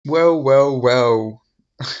Well.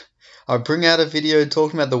 I bring out a video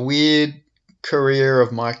talking about the weird career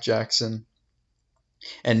of Mike Jackson,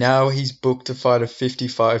 and now he's booked to fight a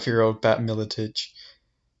 55-year-old Pat Miletich.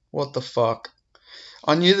 What the fuck?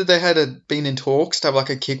 I knew that they had been in talks to have like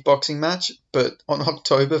a kickboxing match, but on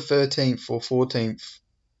October 13th or 14th,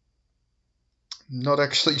 not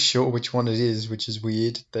actually sure which one it is, which is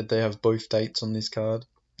weird that they have both dates on this card.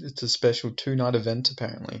 It's a special 2-night event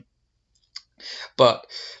apparently. But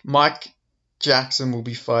Mike Jackson will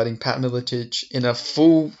be fighting Pat Miletich in a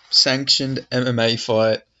full sanctioned MMA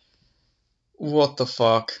fight. What the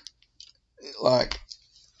fuck? Like,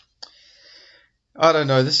 I don't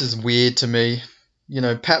know, this is weird to me. You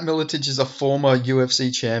know, Pat Miletich is a former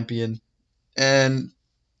UFC champion, and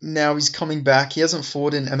now he's coming back. He hasn't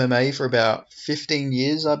fought in MMA for about 15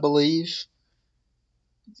 years, I believe.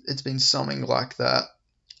 It's been something like that.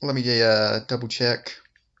 Let me double check.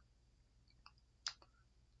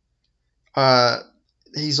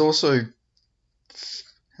 He's also,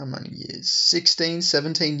 how many years? 16,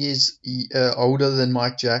 17 years older than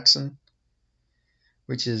Mike Jackson,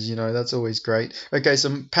 which is, you know, that's always great. Okay,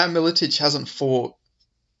 so Pat Miletich hasn't fought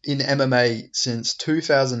in MMA since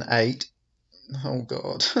 2008. Oh,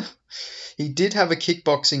 God. He did have a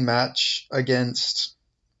kickboxing match against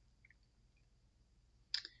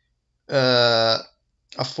a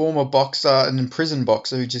former boxer, an imprisoned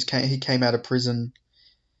boxer who came out of prison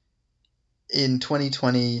in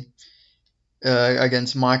 2020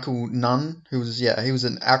 against Michael Nunn, who was he was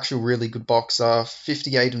an actual really good boxer,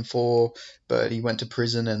 58-4, but he went to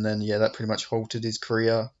prison, and then that pretty much halted his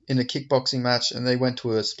career in a kickboxing match, and they went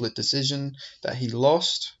to a split decision that he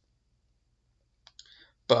lost.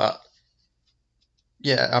 But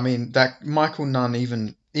yeah, I mean that Michael Nunn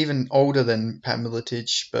even older than Pat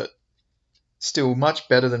Miletich, but still much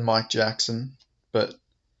better than Mike Jackson. But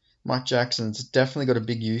Mike Jackson's definitely got a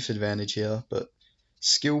big youth advantage here, but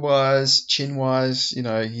skill wise, chin wise, you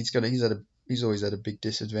know, he's always at a big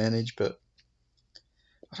disadvantage. But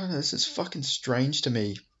I don't know, this is fucking strange to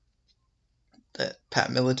me that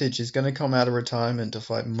Pat Miletich is going to come out of retirement to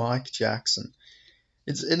fight Mike Jackson.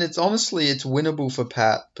 It's honestly it's winnable for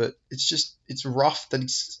Pat, but it's rough that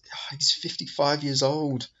he's 55 years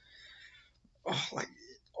old. Like,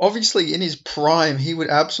 obviously in his prime he would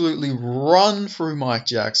absolutely run through Mike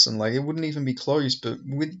Jackson, like it wouldn't even be close. But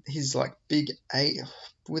with his like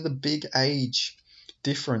with a big age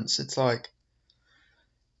difference, it's like.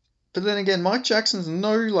 But then again, Mike Jackson's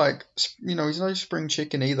he's no spring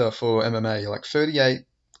chicken either for MMA. Like 38,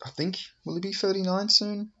 I think. Will he be 39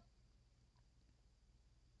 soon?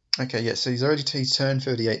 Okay, yeah, so he's turned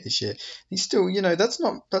 38 this year. He's still, that's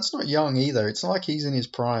not young either. It's not like he's in his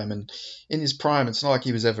prime, and in his prime, it's not like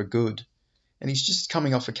he was ever good. And he's just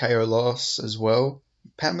coming off a KO loss as well.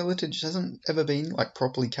 Pat Miletich hasn't ever been like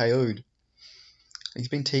properly KO'd. He's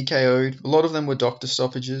been TKO'd. A lot of them were doctor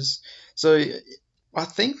stoppages. So I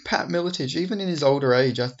think Pat Miletich, even in his older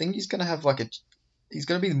age, I think he's gonna have he's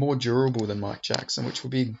gonna be more durable than Mike Jackson, which will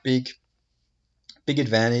be a big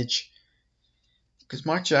advantage. Because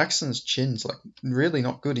Mike Jackson's chin's like really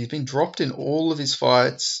not good. He's been dropped in all of his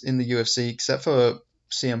fights in the UFC except for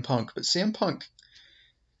CM Punk. But CM Punk,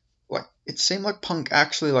 like, it seemed like Punk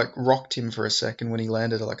actually like rocked him for a second when he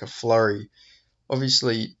landed like a flurry.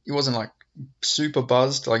 Obviously, he wasn't like super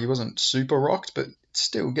buzzed, like he wasn't super rocked, but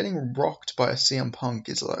still getting rocked by a CM Punk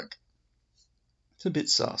is like, it's a bit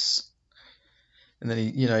sus. And then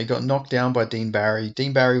he got knocked down by Dean Barry.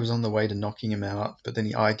 Dean Barry was on the way to knocking him out, but then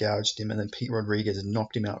he eye gouged him, and then Pete Rodriguez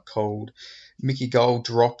knocked him out cold. Mickey Gall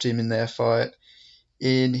dropped him in their fight.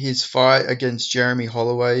 In his fight against Jeremy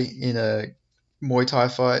Holloway in a Muay Thai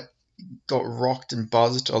fight, got rocked and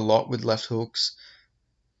buzzed a lot with left hooks.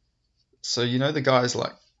 So, the guy's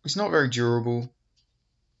like, he's not very durable.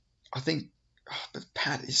 I think, but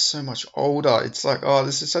Pat is so much older. It's like,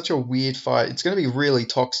 this is such a weird fight. It's going to be really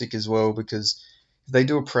toxic as well, because if they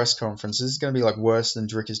do a press conference, this is going to be like worse than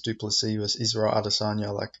Dricus du Plessis versus Israel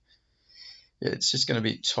Adesanya. Like, yeah, it's just going to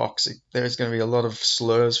be toxic. There's going to be a lot of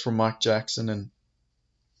slurs from Mike Jackson, and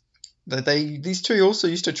these two also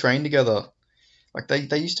used to train together. Like,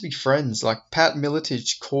 they used to be friends. Like, Pat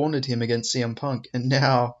Miletich cornered him against CM Punk, and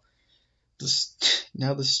now the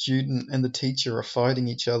student and the teacher are fighting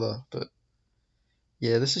each other. But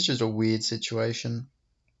yeah, this is just a weird situation.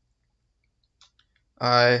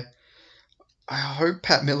 I hope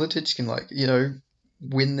Pat Miletich can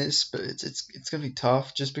win this, but it's gonna be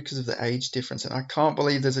tough just because of the age difference, and I can't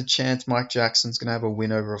believe there's a chance Mike Jackson's gonna have a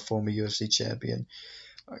win over a former UFC champion.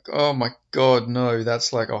 Like, oh my god, no,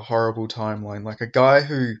 that's like a horrible timeline. Like a guy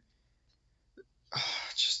who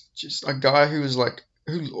just a guy who was like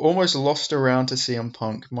who almost lost a round to CM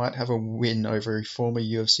Punk, might have a win over a former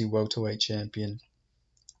UFC welterweight champion.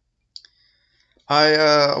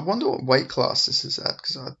 I wonder what weight class this is at,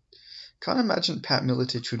 because I can't imagine Pat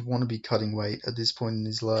Miletich would want to be cutting weight at this point in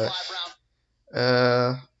his life.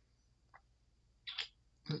 Let's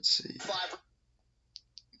see.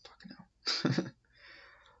 Fucking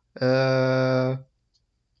hell.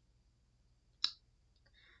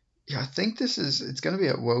 Yeah, I think it's going to be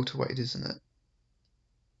at welterweight, isn't it?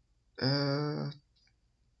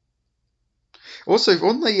 Also,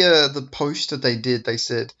 on the post that they did, they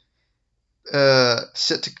said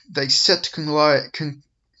set to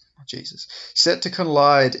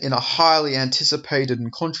collide in a highly anticipated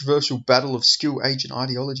and controversial battle of skill, age, and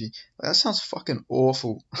ideology. That sounds fucking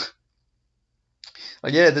awful.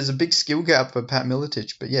 Like, yeah, there's a big skill gap for Pat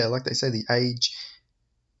Miletich, but yeah, like they say, the age.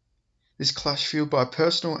 This clash, fueled by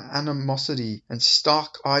personal animosity and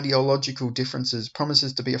stark ideological differences,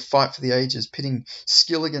 promises to be a fight for the ages, pitting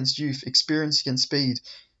skill against youth, experience against speed,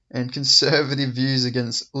 and conservative views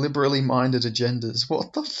against liberally minded agendas.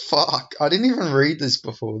 What the fuck? I didn't even read this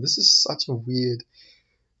before. This is such a weird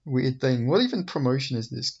thing. What even promotion is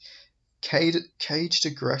this? Caged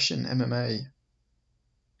Aggression MMA.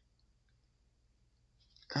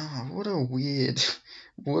 Oh, what a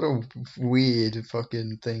weird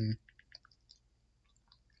fucking thing.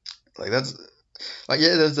 Like, that's, like,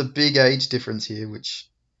 yeah, there's a big age difference here, which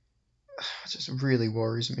just really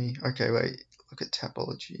worries me. Okay, wait, look at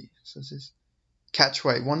Tapology. So this is catch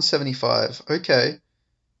weight 175. Okay,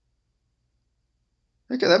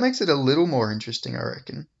 that makes it a little more interesting, I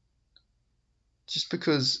reckon. Just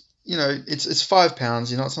because, you know, it's 5 pounds.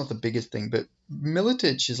 You know, it's not the biggest thing, but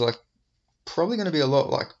Miletich is like probably going to be a lot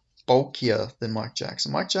like bulkier than Mike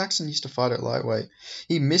Jackson. Mike Jackson used to fight at lightweight.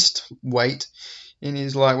 He missed weight in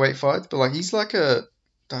his lightweight fights, but like he's like I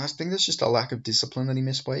think there's just a lack of discipline that he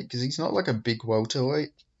missed weight, because he's not like a big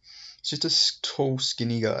welterweight. He's just a tall,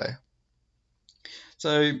 skinny guy.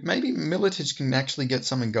 So maybe Miletich can actually get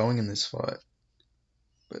something going in this fight.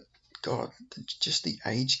 But God, just the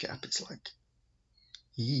age gap is like,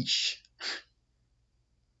 yeesh.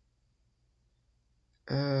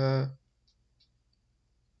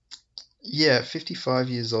 Yeah, 55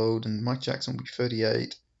 years old, and Mike Jackson will be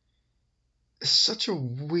 38. It's such a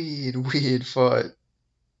weird fight.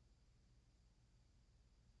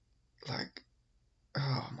 Like,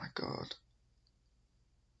 oh my God.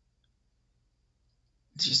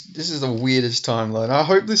 This is the weirdest timeline. I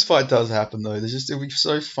hope this fight does happen though. It'll be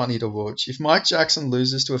so funny to watch. If Mike Jackson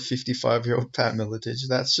loses to a 55-year-old Pat Miletich,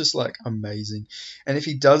 that's just like amazing. And if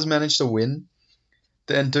he does manage to win,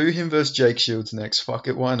 then do him versus Jake Shields next. Fuck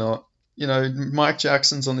it, why not? You know, Mike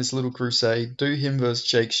Jackson's on this little crusade. Do him versus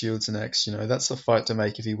Jake Shields next. You know, that's the fight to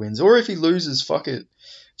make if he wins. Or if he loses, fuck it.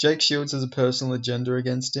 Jake Shields has a personal agenda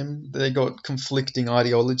against him. They got conflicting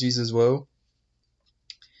ideologies as well.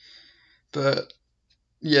 But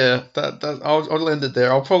yeah, I'll end it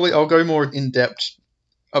there. I'll go more in depth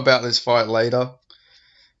about this fight later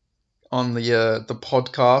on the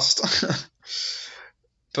podcast.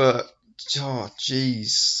 But oh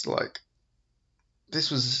jeez, like, this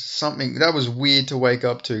was something that was weird to wake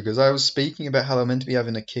up to, because I was speaking about how they're meant to be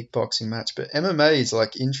having a kickboxing match, but MMA is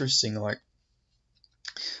like interesting. Like,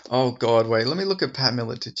 oh God, wait, let me look at Pat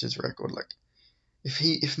Miletich's record. Like,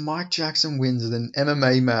 if Mike Jackson wins, then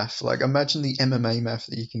MMA math. Like, imagine the MMA math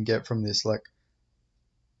that you can get from this. Like,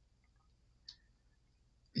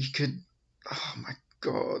 you could, oh my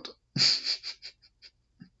God.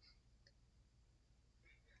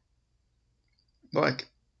 Like,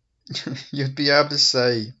 you'd be able to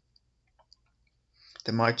say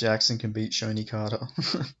that Mike Jackson can beat Shoney Carter.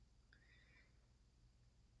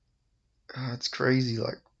 It's crazy.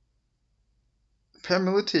 Like, Pat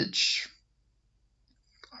Miletich,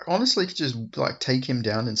 I honestly could just like take him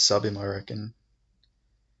down and sub him, I reckon.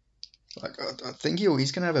 Like, I think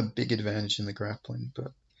he's gonna have a big advantage in the grappling.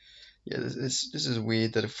 But yeah, this is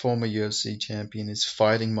weird that a former UFC champion is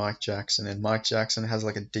fighting Mike Jackson, and Mike Jackson has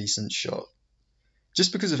like a decent shot.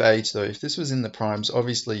 Just because of age, though. If this was in the primes,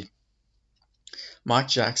 obviously Mike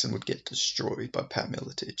Jackson would get destroyed by Pat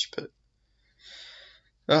Miletich. But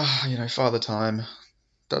you know, Father Time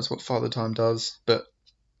does what Father Time does. But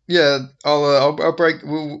yeah, I'll break.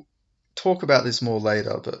 We'll talk about this more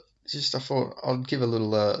later. But just I thought I'll give a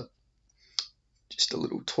little just a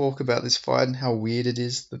little talk about this fight and how weird it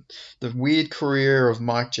is. The weird career of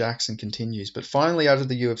Mike Jackson continues, but finally out of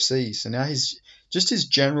the UFC. So now his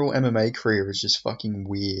general MMA career is just fucking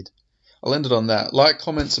weird. I'll end it on that. Like,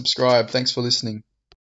 comment, subscribe. Thanks for listening.